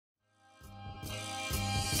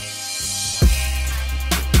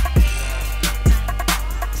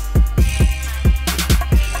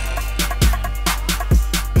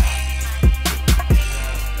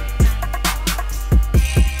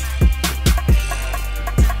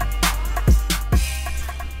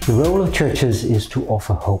The role of churches is to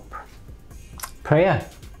offer hope. Prayer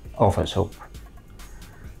offers hope.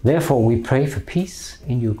 Therefore, we pray for peace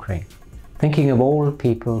in Ukraine, thinking of all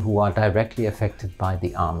people who are directly affected by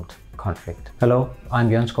the armed conflict. Hello, I'm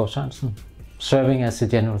Jørgen Skov Sørensen, serving as the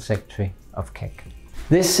General Secretary of CEC.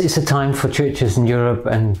 This is a time for churches in Europe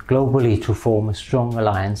and globally to form a strong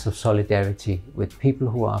alliance of solidarity with people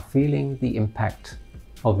who are feeling the impact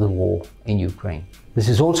of the war in Ukraine. This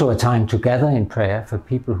is also a time to gather in prayer for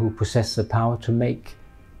people who possess the power to make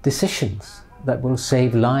decisions that will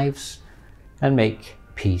save lives and make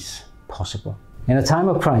peace possible. In a time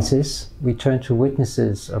of crisis, we turn to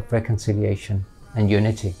witnesses of reconciliation and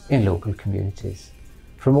unity in local communities.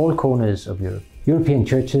 From all corners of Europe, European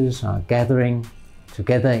churches are gathering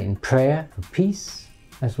together in prayer for peace,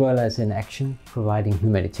 as well as in action, providing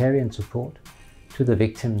humanitarian support to the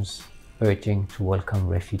victims, urging to welcome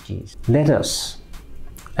refugees. Let us,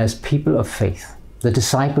 as people of faith, the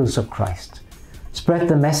disciples of Christ, spread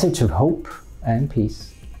the message of hope and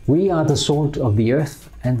peace. We are the salt of the earth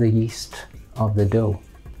and the yeast of the dough.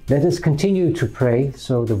 Let us continue to pray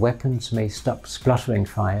so the weapons may stop spluttering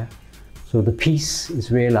fire, so the peace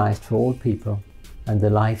is realized for all people and the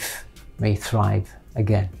life may thrive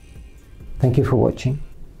again. Thank you for watching.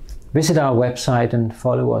 Visit our website and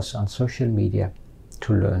follow us on social media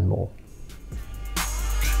to learn more.